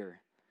chapter.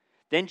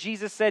 Then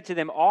Jesus said to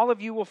them, all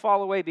of you will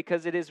fall away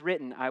because it is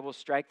written, I will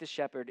strike the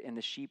shepherd and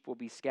the sheep will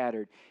be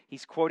scattered.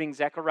 He's quoting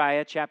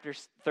Zechariah chapter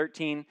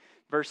 13,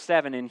 verse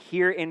 7. And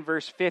here in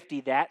verse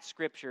 50, that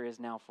scripture is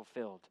now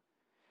fulfilled.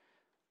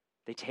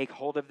 They take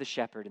hold of the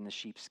shepherd and the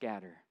sheep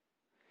scatter.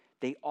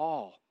 They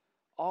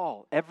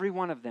every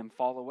one of them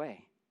fall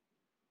away.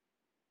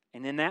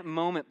 And in that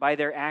moment, by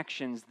their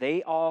actions,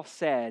 they all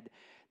said,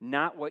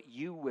 not what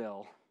you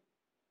will,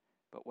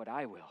 but what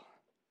I will.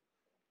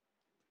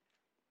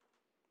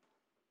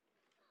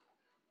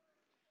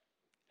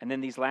 And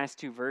then these last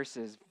two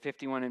verses,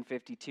 51 and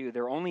 52,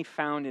 they're only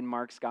found in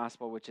Mark's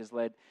gospel, which has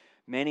led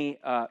many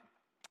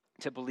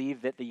to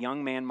believe that the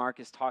young man Mark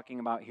is talking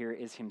about here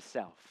is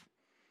himself.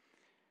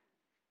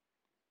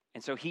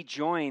 And so he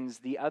joins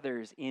the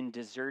others in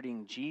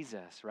deserting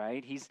Jesus,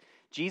 right?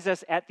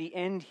 Jesus at the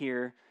end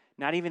here,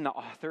 not even the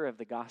author of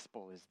the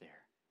gospel is there.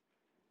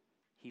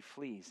 He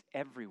flees.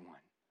 Everyone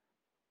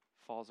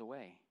falls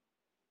away.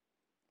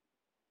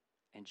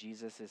 And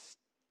Jesus is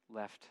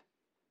left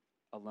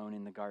alone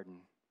in the garden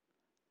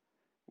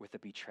with a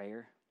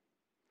betrayer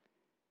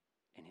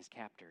and his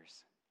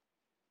captors.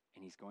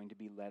 And he's going to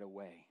be led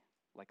away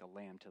like a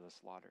lamb to the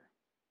slaughter.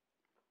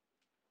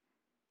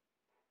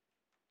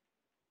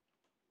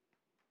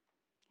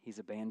 He's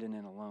abandoned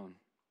and alone.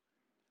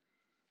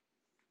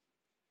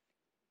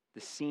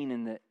 The scene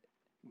in the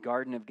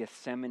Garden of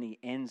Gethsemane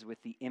ends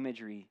with the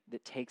imagery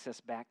that takes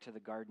us back to the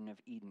Garden of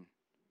Eden,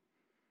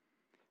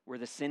 where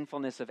the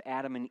sinfulness of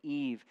Adam and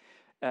Eve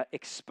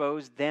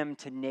exposed them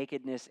to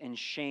nakedness and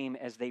shame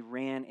as they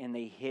ran and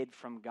they hid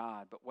from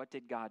God. But what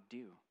did God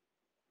do?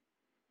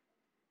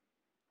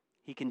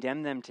 He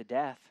condemned them to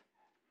death.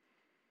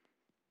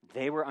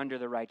 They were under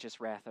the righteous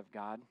wrath of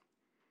God.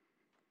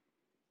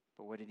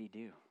 But what did he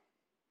do?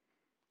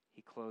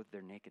 He clothed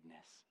their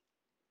nakedness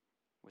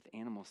with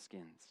animal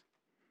skins.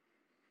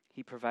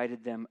 He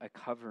provided them a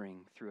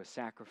covering through a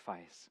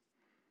sacrifice.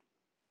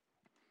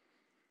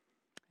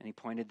 And he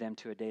pointed them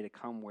to a day to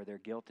come where their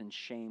guilt and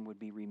shame would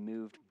be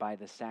removed by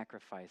the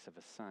sacrifice of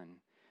a son,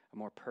 a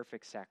more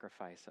perfect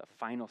sacrifice, a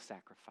final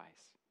sacrifice.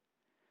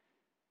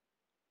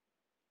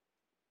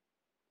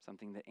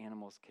 Something that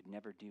animals could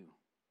never do.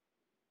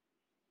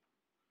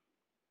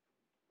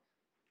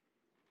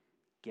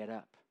 Get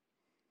up.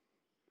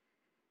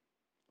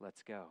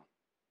 Let's go.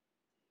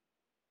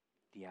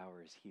 The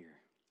hour is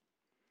here.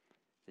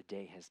 The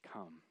day has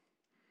come.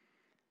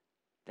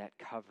 That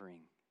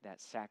covering, that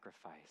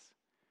sacrifice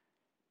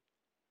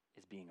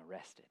is being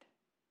arrested.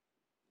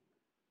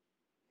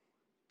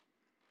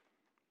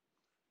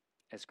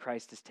 As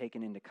Christ is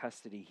taken into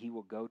custody, he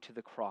will go to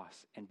the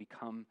cross and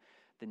become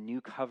the new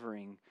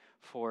covering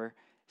for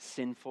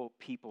sinful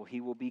people.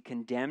 He will be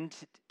condemned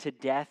to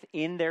death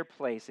in their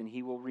place, and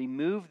he will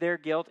remove their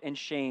guilt and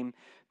shame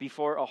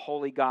before a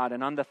holy God.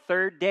 And on the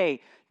third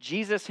day,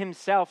 Jesus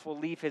himself will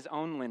leave his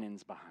own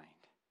linens behind.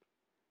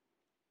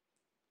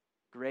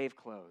 Grave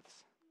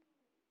clothes.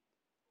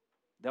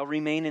 They'll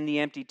remain in the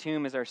empty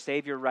tomb as our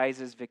Savior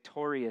rises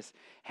victorious,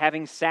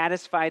 having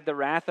satisfied the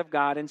wrath of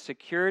God and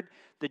secured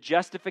the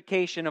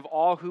justification of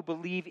all who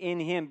believe in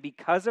him.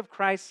 Because of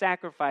Christ's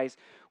sacrifice,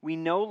 we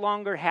no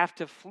longer have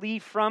to flee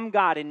from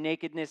God in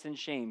nakedness and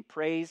shame.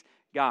 Praise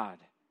God.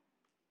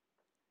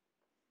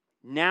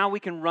 Now we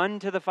can run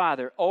to the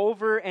Father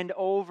over and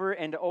over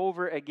and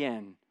over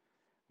again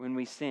when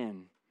we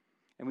sin.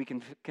 And we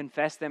can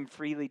confess them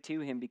freely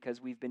to him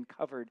because we've been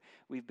covered,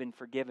 we've been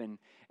forgiven,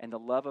 and the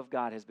love of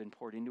God has been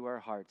poured into our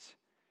hearts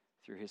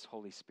through his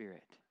Holy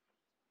Spirit.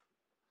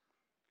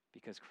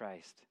 Because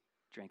Christ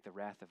drank the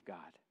wrath of God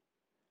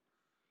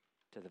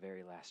to the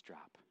very last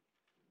drop.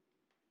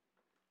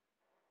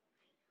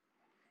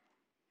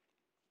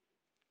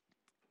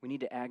 We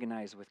need to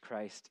agonize with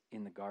Christ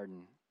in the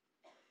garden,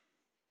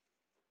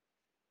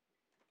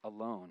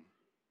 alone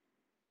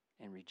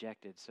and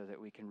rejected, so that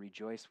we can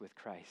rejoice with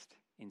Christ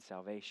in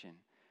salvation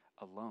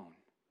alone.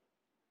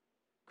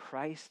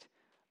 Christ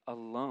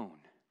alone.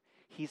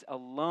 He's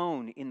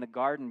alone in the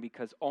garden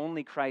because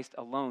only Christ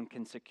alone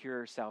can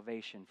secure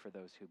salvation for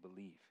those who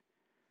believe.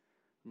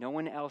 No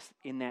one else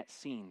in that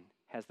scene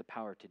has the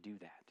power to do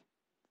that.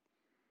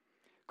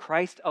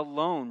 Christ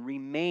alone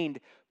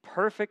remained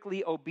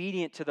perfectly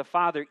obedient to the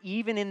Father,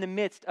 even in the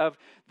midst of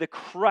the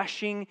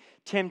crushing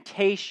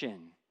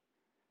temptation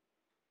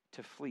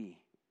to flee.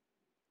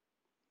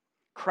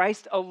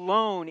 Christ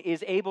alone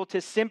is able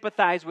to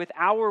sympathize with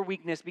our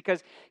weakness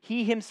because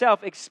he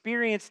himself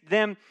experienced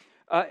them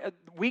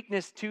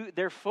weakness to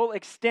their full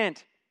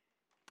extent.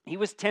 He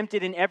was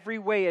tempted in every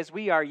way as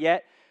we are,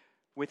 yet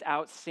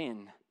without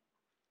sin.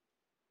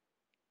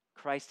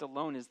 Christ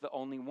alone is the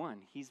only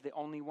one. He's the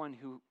only one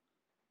who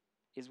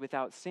is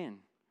without sin.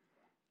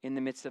 in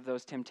the midst of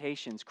those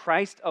temptations.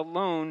 Christ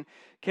alone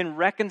can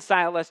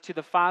reconcile us to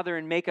the Father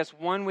and make us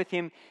one with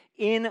Him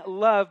in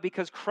love,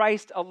 because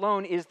Christ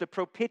alone is the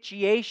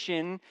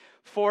propitiation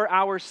for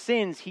our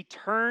sins. He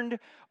turned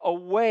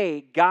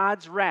away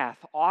God's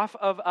wrath off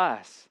of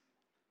us,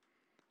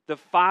 the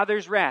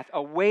Father's wrath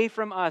away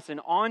from us and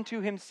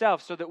onto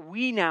Himself, so that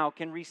we now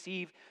can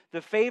receive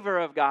the favor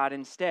of God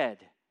instead.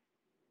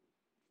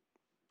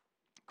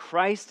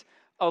 Christ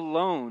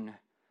alone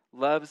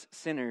loves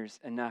sinners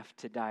enough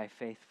to die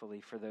faithfully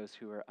for those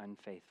who are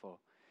unfaithful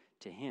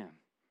to Him.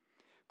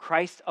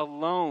 Christ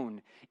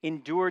alone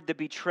endured the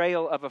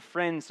betrayal of a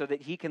friend so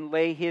that He can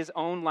lay His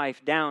own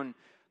life down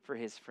for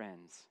His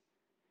friends.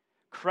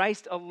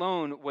 Christ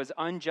alone was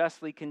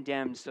unjustly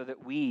condemned so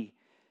that we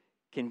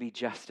can be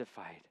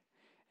justified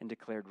and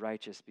declared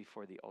righteous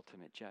before the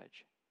ultimate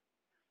judge.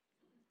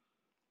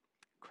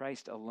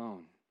 Christ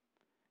alone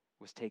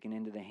was taken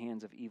into the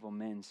hands of evil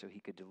men so He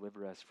could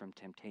deliver us from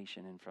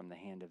temptation and from the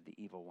hand of the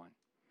evil one.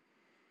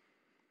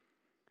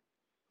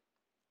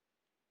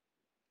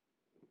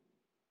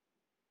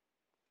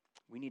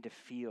 We need to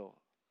feel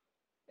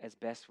as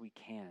best we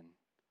can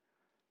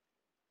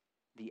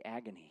the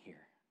agony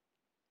here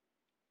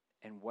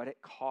and what it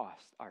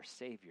cost our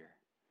Savior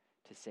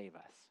to save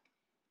us.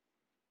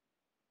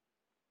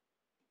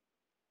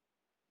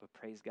 But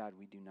praise God,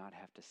 we do not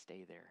have to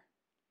stay there.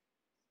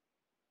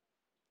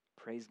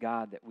 Praise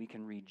God that we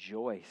can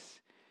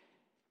rejoice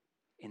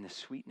in the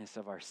sweetness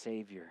of our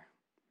Savior.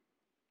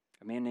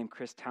 A man named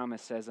Chris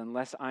Thomas says,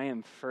 "Unless I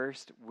am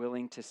first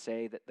willing to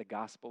say that the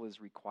gospel is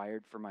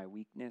required for my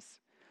weakness,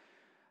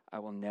 I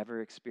will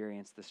never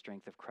experience the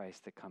strength of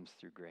Christ that comes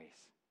through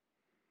grace."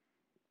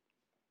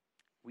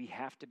 We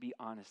have to be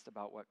honest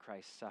about what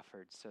Christ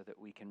suffered so that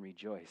we can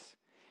rejoice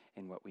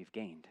in what we've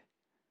gained.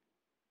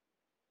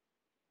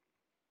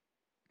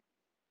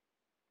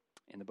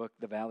 In the book,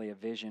 The Valley of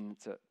Vision,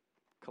 it's a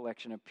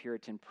collection of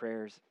Puritan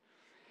prayers.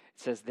 It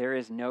says, "There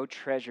is no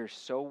treasure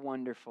so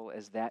wonderful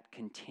as that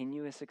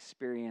continuous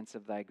experience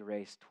of thy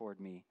grace toward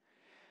me,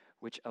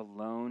 which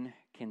alone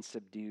can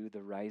subdue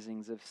the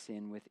risings of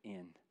sin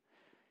within.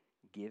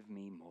 Give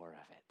me more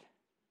of it."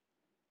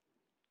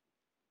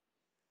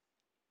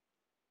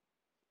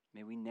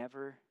 May we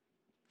never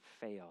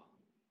fail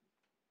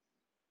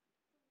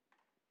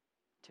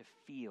to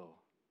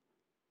feel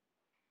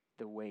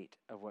the weight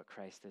of what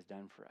Christ has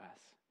done for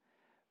us.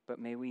 But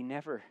may we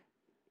never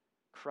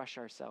crush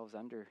ourselves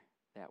under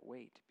that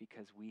weight,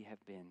 because we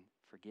have been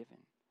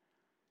forgiven.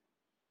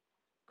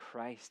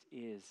 Christ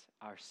is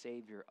our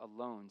Savior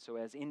alone. So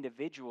as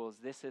individuals,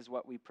 this is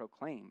what we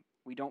proclaim.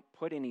 We don't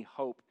put any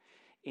hope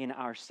in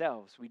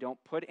ourselves. We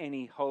don't put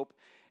any hope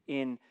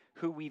in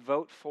who we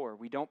vote for.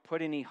 We don't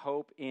put any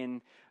hope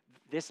in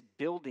this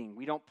building.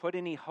 We don't put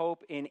any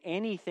hope in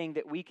anything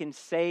that we can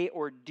say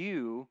or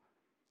do,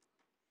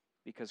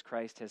 because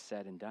Christ has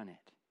said and done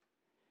it.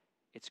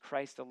 It's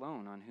Christ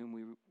alone on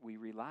whom we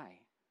rely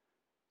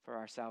for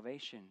our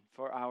salvation,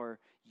 for our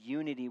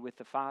unity with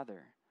the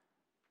Father.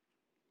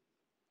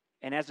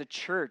 And as a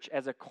church,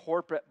 as a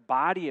corporate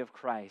body of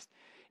Christ,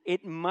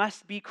 it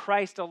must be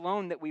Christ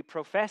alone that we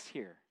profess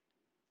here.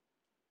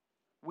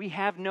 We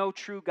have no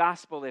true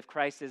gospel if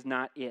Christ is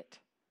not it.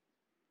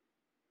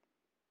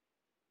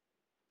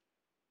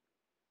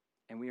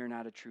 And we are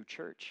not a true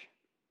church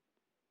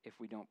if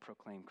we don't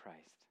proclaim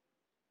Christ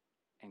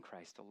and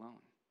Christ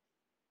alone.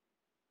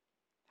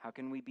 How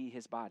can we be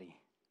His body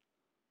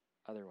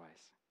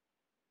otherwise?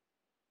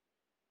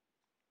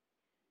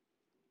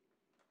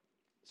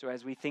 So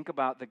as we think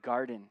about the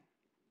garden,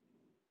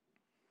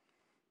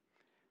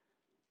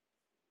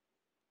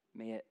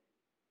 may it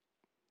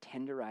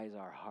tenderize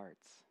our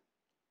hearts.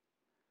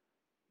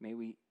 May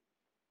we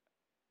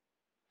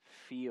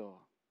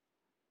feel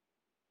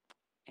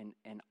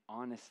and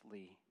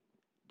honestly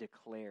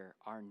declare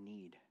our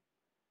need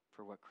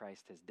for what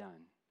Christ has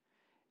done.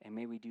 And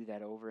may we do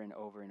that over and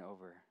over and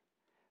over.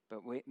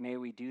 But may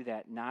we do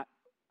that not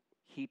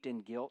heaped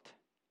in guilt,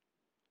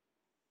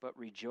 but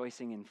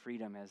rejoicing in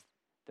freedom as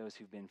those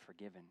who've been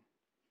forgiven.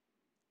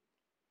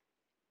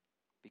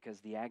 Because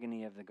the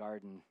agony of the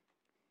garden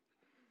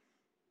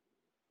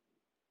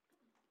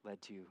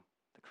led to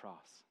the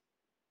cross.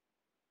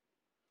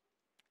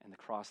 And the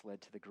cross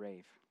led to the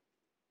grave.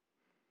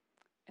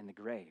 And the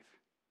grave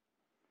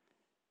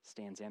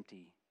stands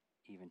empty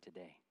even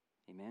today.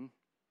 Amen?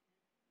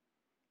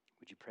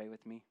 Would you pray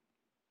with me?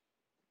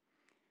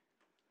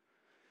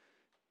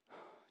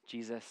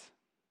 Jesus,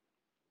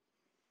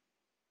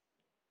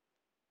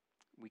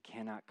 we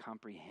cannot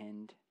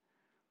comprehend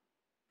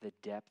the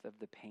depth of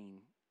the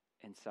pain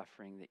and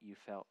suffering that you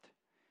felt,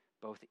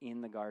 both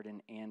in the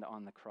garden and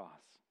on the cross.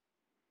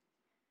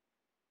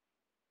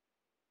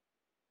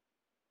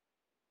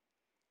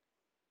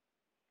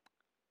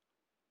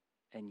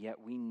 And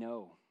yet we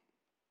know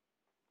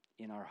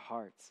in our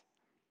hearts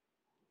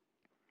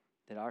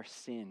that our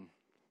sin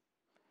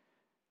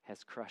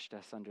has crushed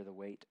us under the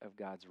weight of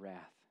God's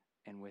wrath.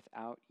 And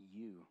without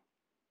you,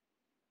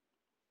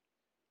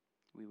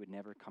 we would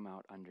never come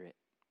out under it.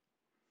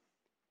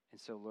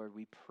 And so, Lord,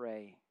 we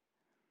pray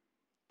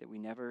that we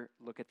never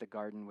look at the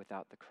garden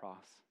without the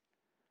cross,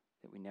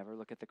 that we never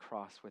look at the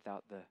cross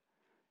without the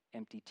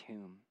empty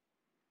tomb,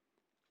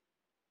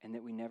 and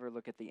that we never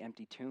look at the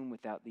empty tomb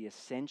without the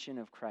ascension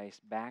of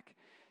Christ back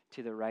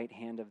to the right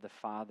hand of the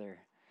Father,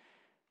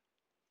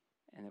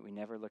 and that we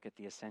never look at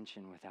the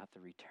ascension without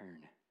the return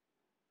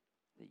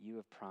that you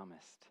have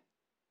promised.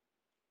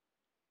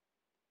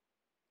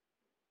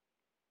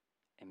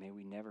 And may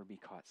we never be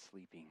caught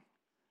sleeping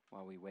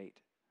while we wait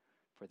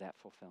for that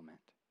fulfillment.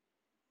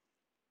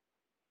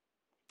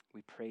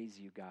 We praise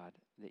you, God,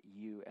 that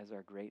you, as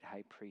our great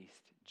high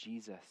priest,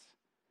 Jesus,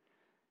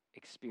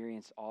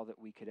 experienced all that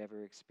we could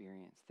ever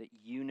experience, that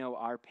you know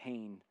our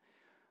pain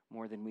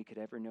more than we could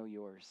ever know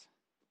yours,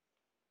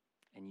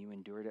 and you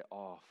endured it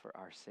all for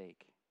our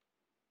sake.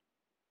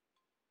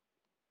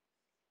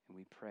 And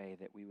we pray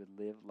that we would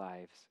live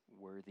lives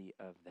worthy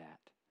of that,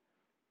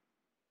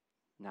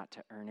 not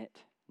to earn it,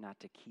 not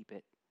to keep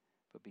it,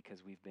 but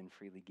because we've been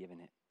freely given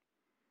it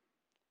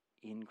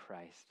in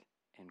Christ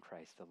and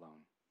Christ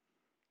alone.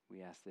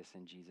 We ask this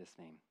in Jesus'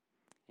 name.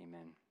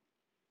 Amen.